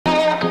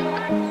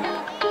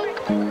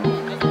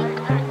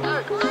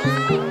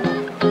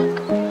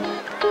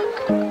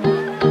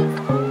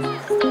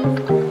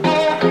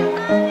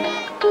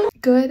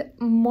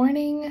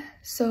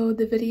So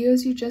the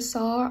videos you just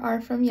saw are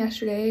from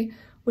yesterday,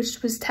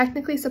 which was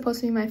technically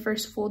supposed to be my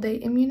first full day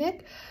in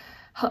Munich.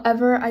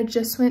 However, I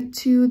just went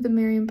to the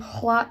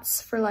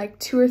Marienplatz for like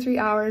 2 or 3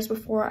 hours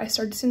before I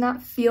started to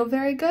not feel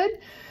very good.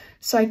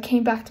 So I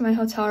came back to my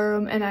hotel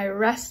room and I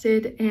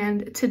rested,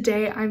 and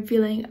today I'm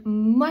feeling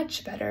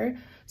much better.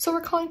 So we're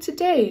calling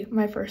today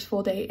my first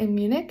full day in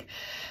Munich.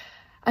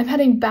 I'm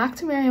heading back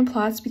to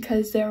Marienplatz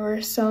because there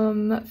were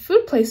some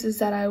food places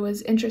that I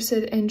was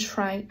interested in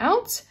trying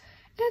out.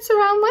 And it's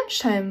around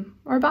lunchtime,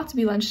 or about to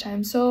be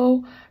lunchtime.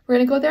 So we're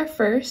gonna go there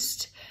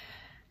first.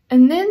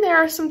 And then there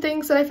are some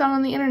things that I found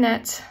on the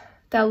internet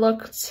that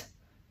looked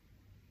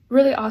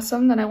really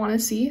awesome that I want to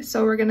see.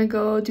 So we're gonna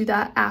go do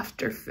that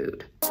after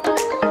food.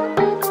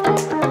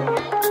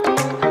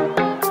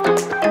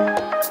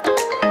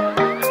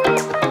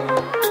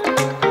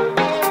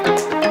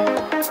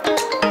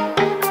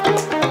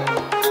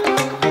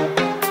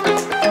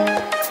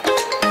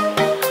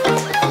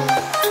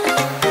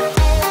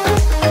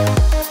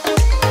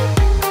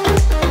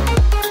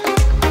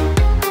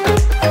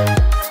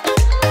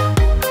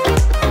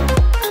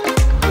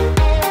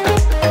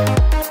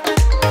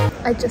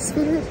 I just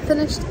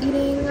finished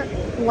eating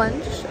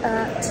lunch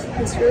at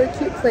this really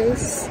cute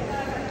place.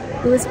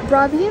 It was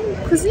Bavarian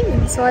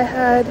cuisine, so I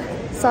had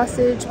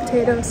sausage,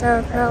 potato,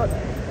 sauerkraut.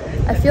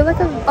 I feel like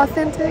I'm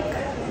authentic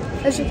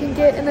as you can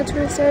get in the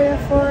tourist area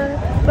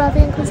for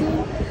Bavarian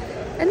cuisine.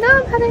 And now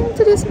I'm heading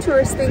to do some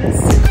tourist things.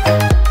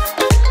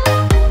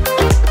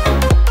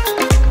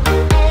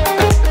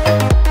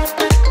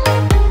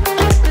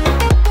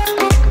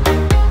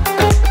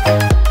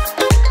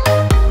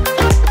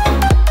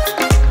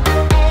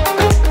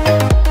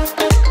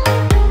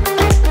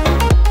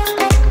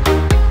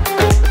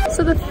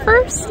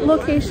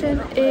 Location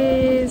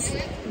is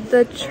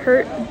the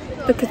church,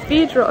 the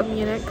Cathedral of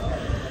Munich,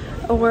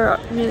 or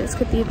Munich's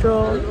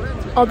Cathedral,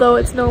 although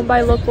it's known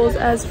by locals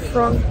as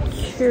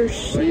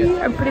Frauenkirche.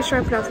 I'm pretty sure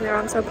I'm pronouncing that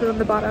wrong, so I'll put it on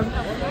the bottom.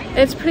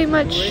 It's pretty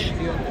much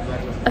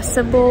a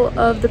symbol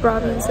of the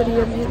Bavarian city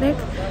of Munich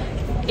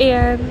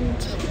and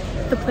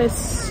the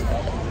place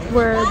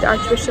where the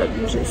Archbishop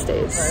usually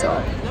stays, so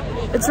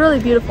it's really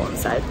beautiful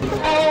inside.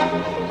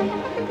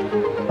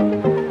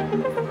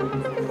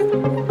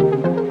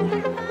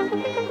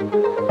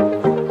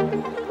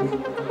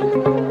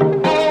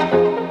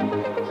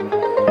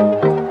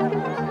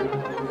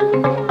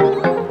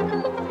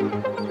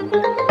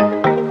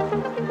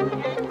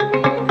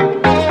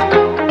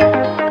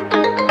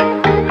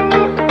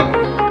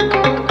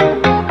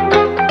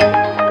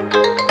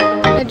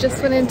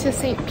 Into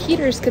St.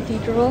 Peter's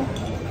Cathedral,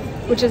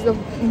 which is the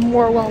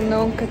more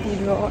well-known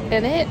cathedral,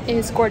 and it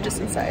is gorgeous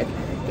inside.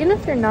 Even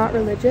if you're not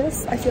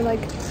religious, I feel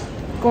like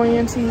going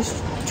into these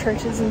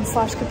churches and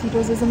slash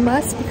cathedrals is a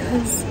must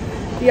because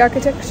the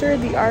architecture,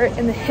 the art,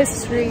 and the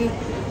history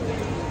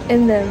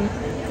in them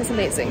is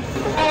amazing.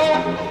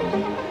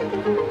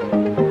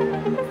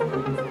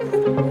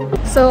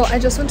 So I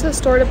just went to the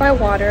store to buy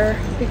water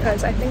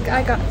because I think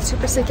I got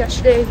super sick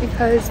yesterday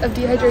because of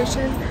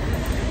dehydration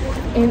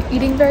and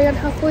eating very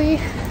unhealthily.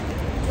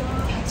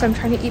 So I'm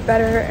trying to eat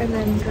better and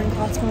then drink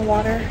lots more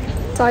water.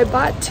 So I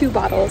bought 2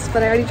 bottles,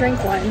 but I already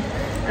drank one.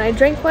 And I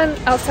drank one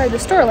outside the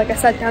store. Like I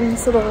sat down in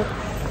this little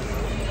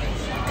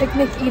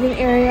picnic eating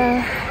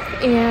area,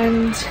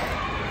 and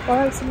while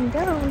I was sitting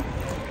down,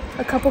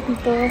 a couple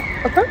people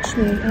approached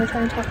me and were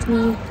trying to talk to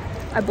me,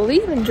 I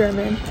believe in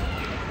German.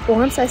 But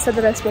once I said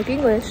that I spoke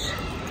English,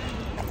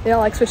 they all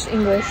like switched to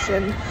English,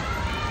 and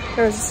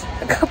there was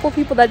a couple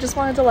people that just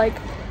wanted to like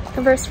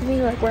converse with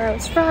me, like where I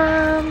was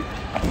from.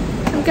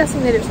 I'm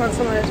guessing they just want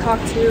someone to talk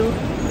to.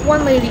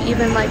 One lady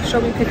even like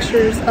showed me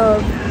pictures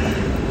of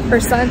her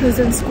son who's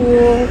in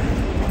school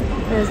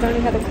and is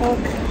learning how to cook.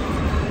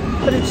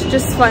 But it's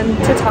just fun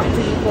to talk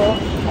to people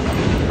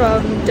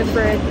from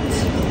different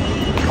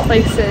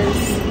places.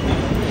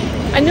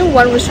 I knew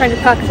one was trying to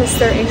practice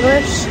their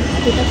English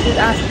because she was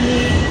asking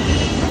me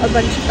a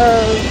bunch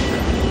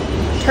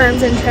of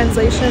terms and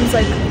translations,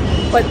 like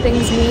what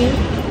things mean.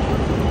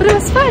 But it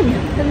was fun,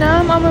 and now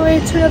I'm on my way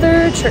to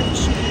another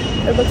church.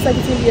 It looks like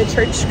it's gonna be a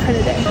church kind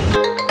of day.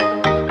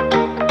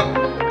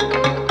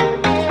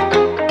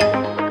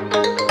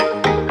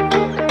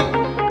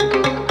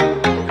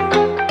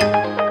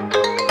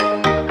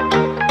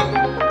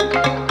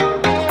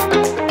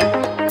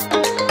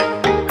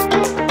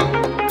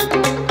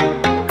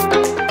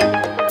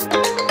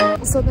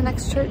 So the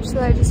next church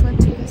that I just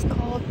went to is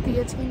called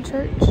Theatine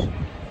Church.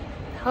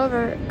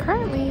 However,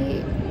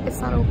 currently it's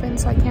not open,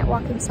 so I can't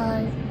walk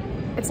inside.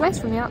 It's nice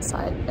from the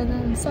outside. And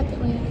then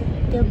secondly,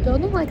 they're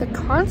building like a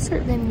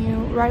concert venue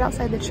right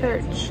outside the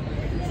church.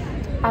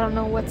 I don't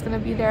know what's gonna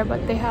be there,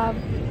 but they have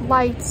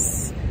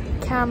lights,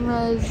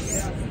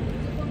 cameras,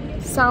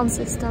 sound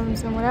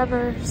systems, and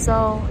whatever.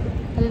 So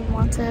I didn't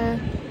want to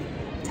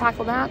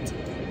tackle that.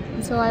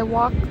 And so I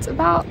walked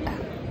about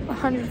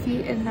 100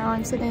 feet and now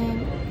I'm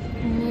sitting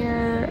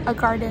near a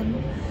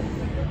garden.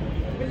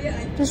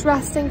 Just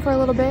resting for a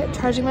little bit,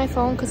 charging my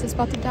phone because it's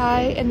about to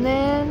die, and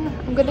then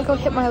I'm gonna go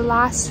hit my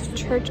last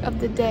church of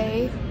the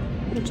day,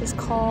 which is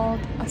called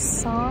a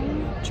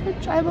Assam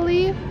Church, I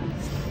believe.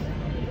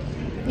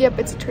 Yep,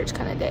 it's a church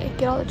kind of day.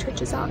 Get all the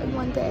churches out in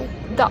one day.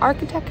 The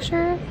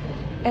architecture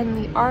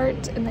and the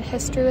art and the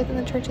history within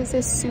the churches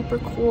is super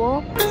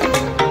cool.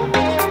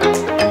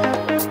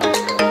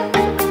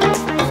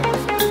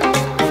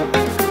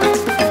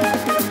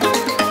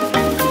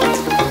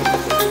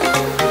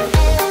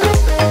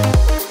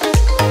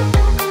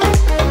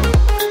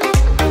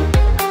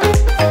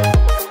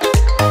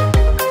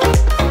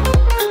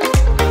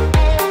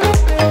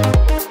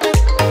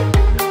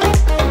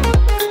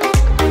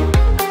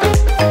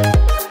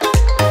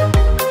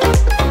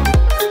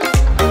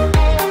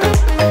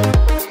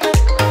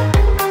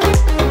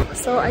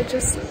 I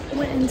just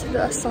went into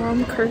the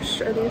Assam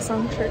Church, or the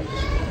Assam Church,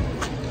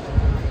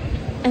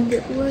 and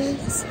it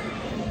was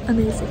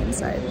amazing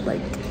inside,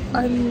 like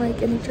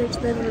unlike any church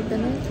that I've ever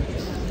been in.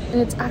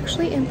 And it's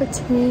actually in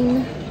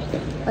between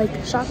like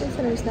shopping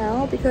centers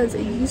now, because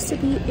it used to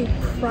be a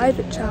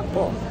private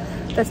chapel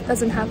that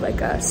doesn't have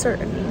like a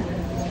certain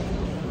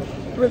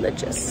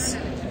religious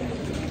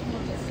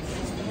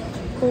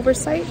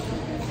oversight,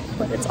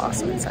 but it's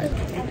awesome inside.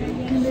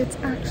 And it's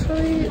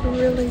actually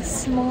really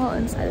small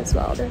inside as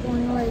well. There's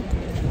only like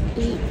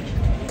 8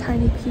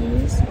 tiny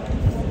pews,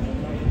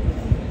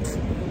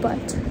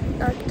 but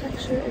the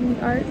architecture and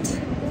the art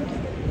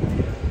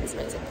is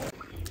amazing.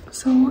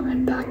 So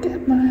I'm back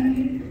at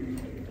my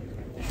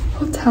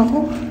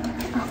hotel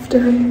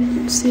after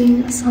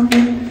seeing Assam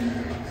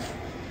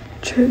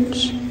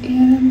Church,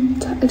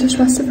 and I just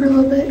rested for a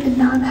little bit, and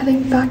now I'm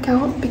heading back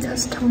out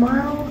because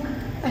tomorrow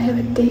I have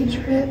a day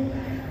trip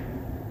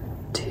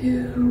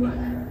to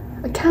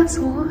a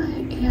castle,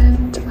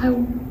 and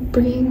I'm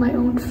bringing my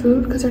own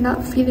food because they're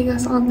not feeding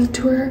us on the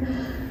tour.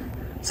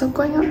 So I'm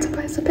going out to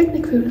buy some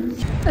picnic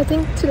food. I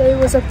think today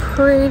was a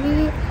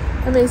pretty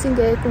amazing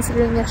day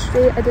considering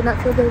yesterday I did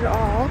not feel good at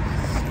all.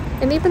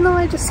 And even though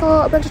I just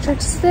saw a bunch of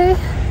churches today,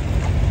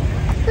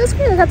 it was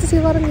great. I got to see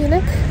a lot of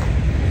Munich,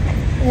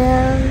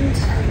 and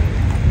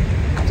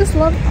I just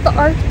love the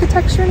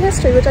architecture and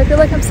history, which I feel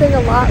like I'm saying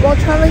a lot while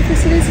traveling through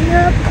cities in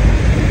Europe.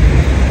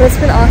 But it's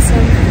been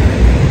awesome.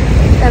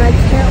 And I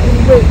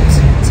can't wait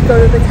to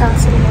go to the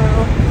castle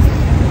tomorrow.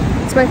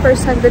 It's my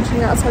first time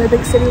venturing outside a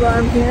big city while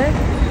I'm here,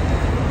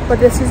 but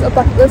this is a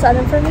bucket list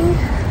item for me.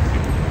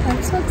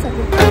 I'm so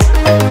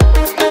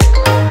excited.